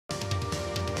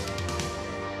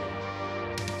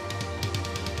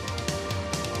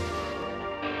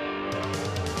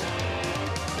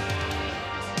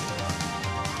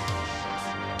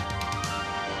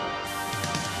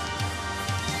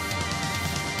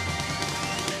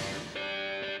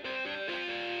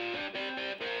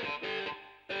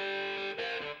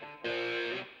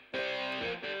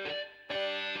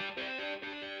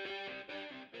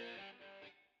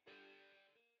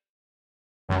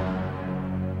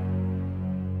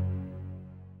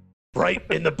Write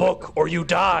in the book or you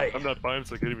die. I'm not by him,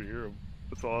 so I can't even hear him.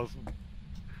 That's awesome.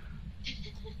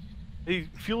 Hey,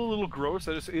 feel a little gross?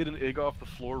 I just ate an egg off the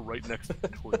floor right next to the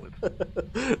toilet.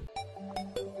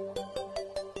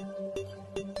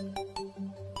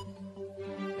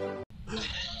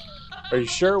 Are you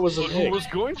sure it was an egg? Who was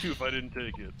going to if I didn't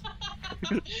take it?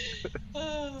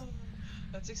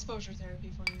 That's exposure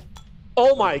therapy for you.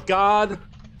 Oh my god!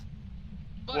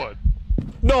 What?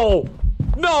 No!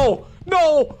 No!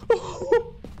 No!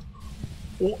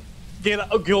 Get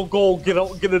out! Go! Get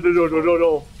out! Get out!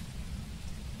 No!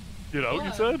 Get out, What?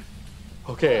 you said?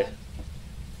 Okay.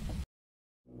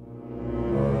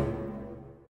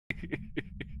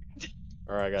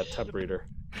 Alright, I got temp reader.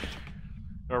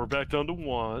 Alright, we're back down to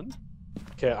 1.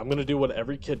 Okay, I'm gonna do what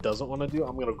every kid doesn't want to do.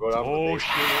 I'm gonna go down to the Oh base.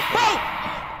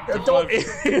 shit! Don't,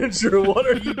 Andrew, what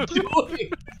are you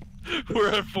doing? We're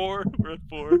at 4. We're at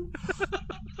 4.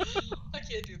 I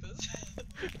can't do this.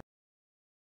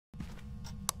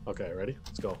 Okay, ready?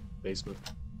 Let's go. Basement.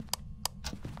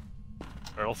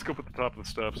 Alright, I'll scope at the top of the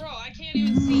steps. Bro, I can't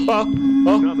even see. Not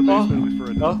the basement, at least for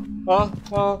right now.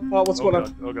 What's going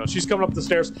on? Oh god. She's coming up the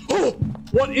stairs. Oh!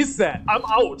 What is that? I'm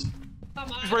out!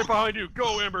 She's right behind you.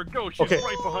 Go, Amber, go. She's Okay.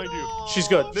 right behind you. She's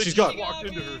good. She's gone. Walked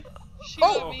into her. She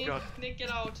Oh! got me. God. Nick,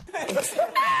 get out.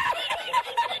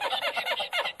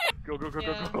 Go.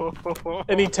 Yeah.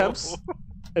 Any temps?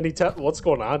 Any temp? What's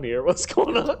going on here? What's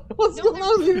going on? What's No, going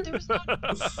on here? there's not.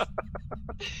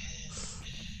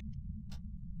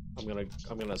 I'm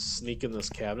gonna sneak in this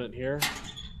cabinet here.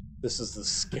 This is the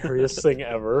scariest thing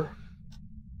ever.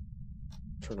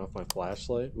 Turn off my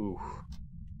flashlight. Ooh.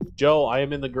 Joe, I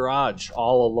am in the garage,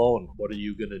 all alone. What are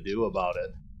you gonna do about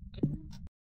it?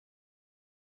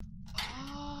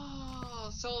 Oh,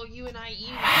 so you and I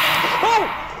eat.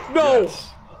 Oh! No!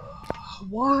 Yes.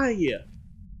 Why?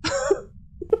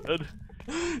 Ed?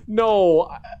 No,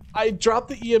 I dropped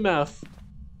the EMF,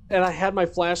 and I had my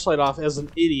flashlight off as an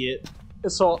idiot.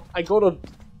 And so I go to,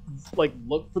 like,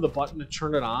 look for the button to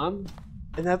turn it on,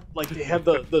 and that, like, they had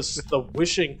the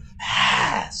wishing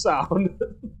sound.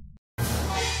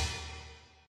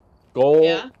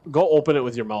 Go open it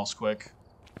with your mouse quick.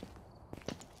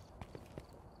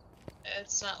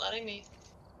 It's not letting me.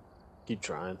 Keep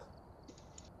trying.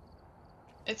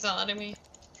 It's not letting me.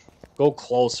 Go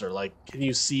closer. Like, can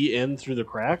you see in through the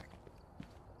crack?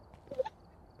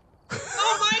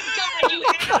 Oh my god, you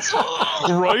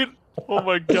asshole! Right? Oh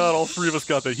my god, all 3 of us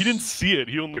got that. He didn't see it,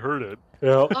 he only heard it.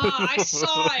 Yeah. I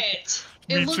saw it.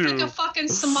 It Me looked too. like a fucking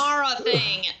Samara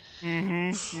thing.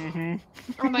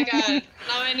 Oh my god.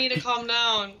 Now I need to calm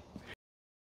down.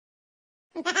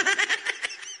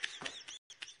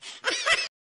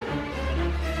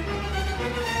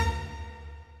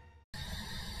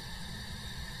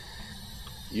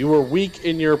 You were weak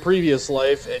in your previous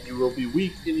life, and you will be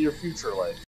weak in your future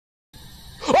life.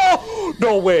 Oh!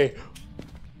 No way!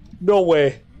 No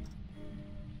way!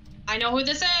 I know who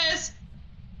this is.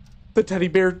 The teddy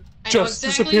bear I know just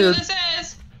exactly disappeared. who this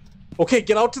is. Okay,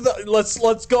 get out to the.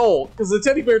 Let's go, because the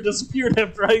teddy bear disappeared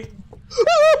after I.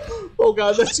 Oh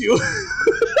god, that's you.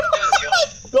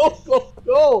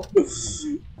 Go!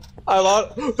 I'm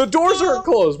out. The doors aren't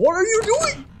closed. What are you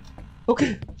doing?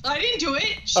 Okay, I didn't do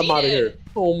it. I'm out of here.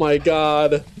 Oh my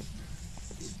god.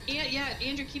 Yeah,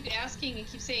 Andrew, keep asking and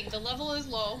keep saying the level is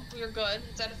low. We're good.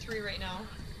 It's at a 3 right now.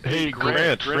 Hey,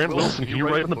 Grant Wilson, can you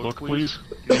write in the book, please?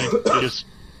 Just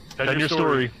tell your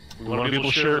story. We want to be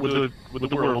able to share it with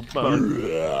the world.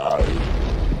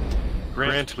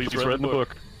 Grant, please write in the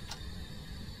book.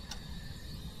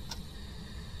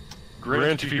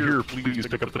 Grant, if you're here, please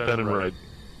pick up the pen and write.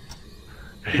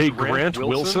 Hey, Grant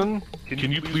Wilson,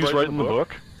 can you please write in the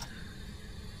book?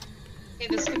 Hey,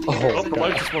 this computer Oh, the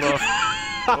light just went off.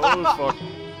 Oh, fuck.